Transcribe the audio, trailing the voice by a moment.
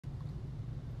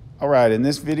All right, in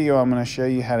this video, I'm going to show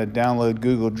you how to download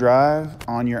Google Drive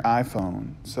on your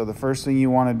iPhone. So the first thing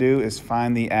you want to do is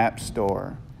find the App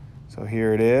Store. So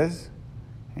here it is,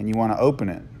 and you want to open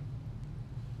it.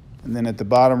 And then at the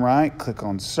bottom right, click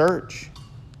on Search,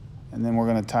 and then we're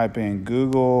going to type in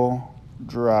Google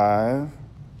Drive.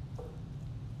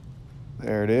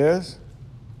 There it is,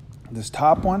 this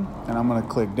top one, and I'm going to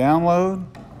click Download.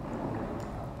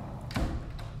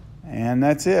 And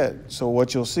that's it. So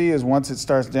what you'll see is once it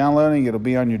starts downloading, it'll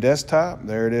be on your desktop.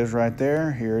 There it is right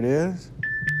there. Here it is.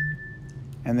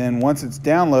 And then once it's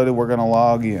downloaded, we're going to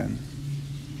log in.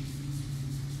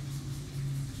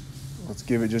 Let's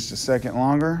give it just a second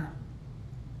longer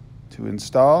to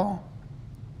install.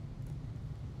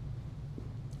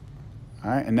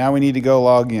 All right, and now we need to go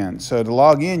log in. So to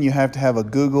log in, you have to have a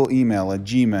Google email, a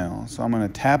Gmail. So I'm going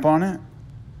to tap on it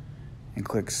and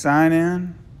click Sign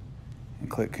In. And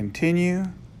click Continue,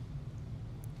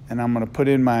 and I'm going to put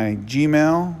in my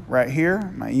Gmail right here,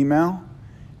 my email,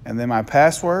 and then my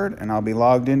password, and I'll be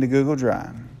logged into Google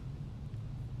Drive.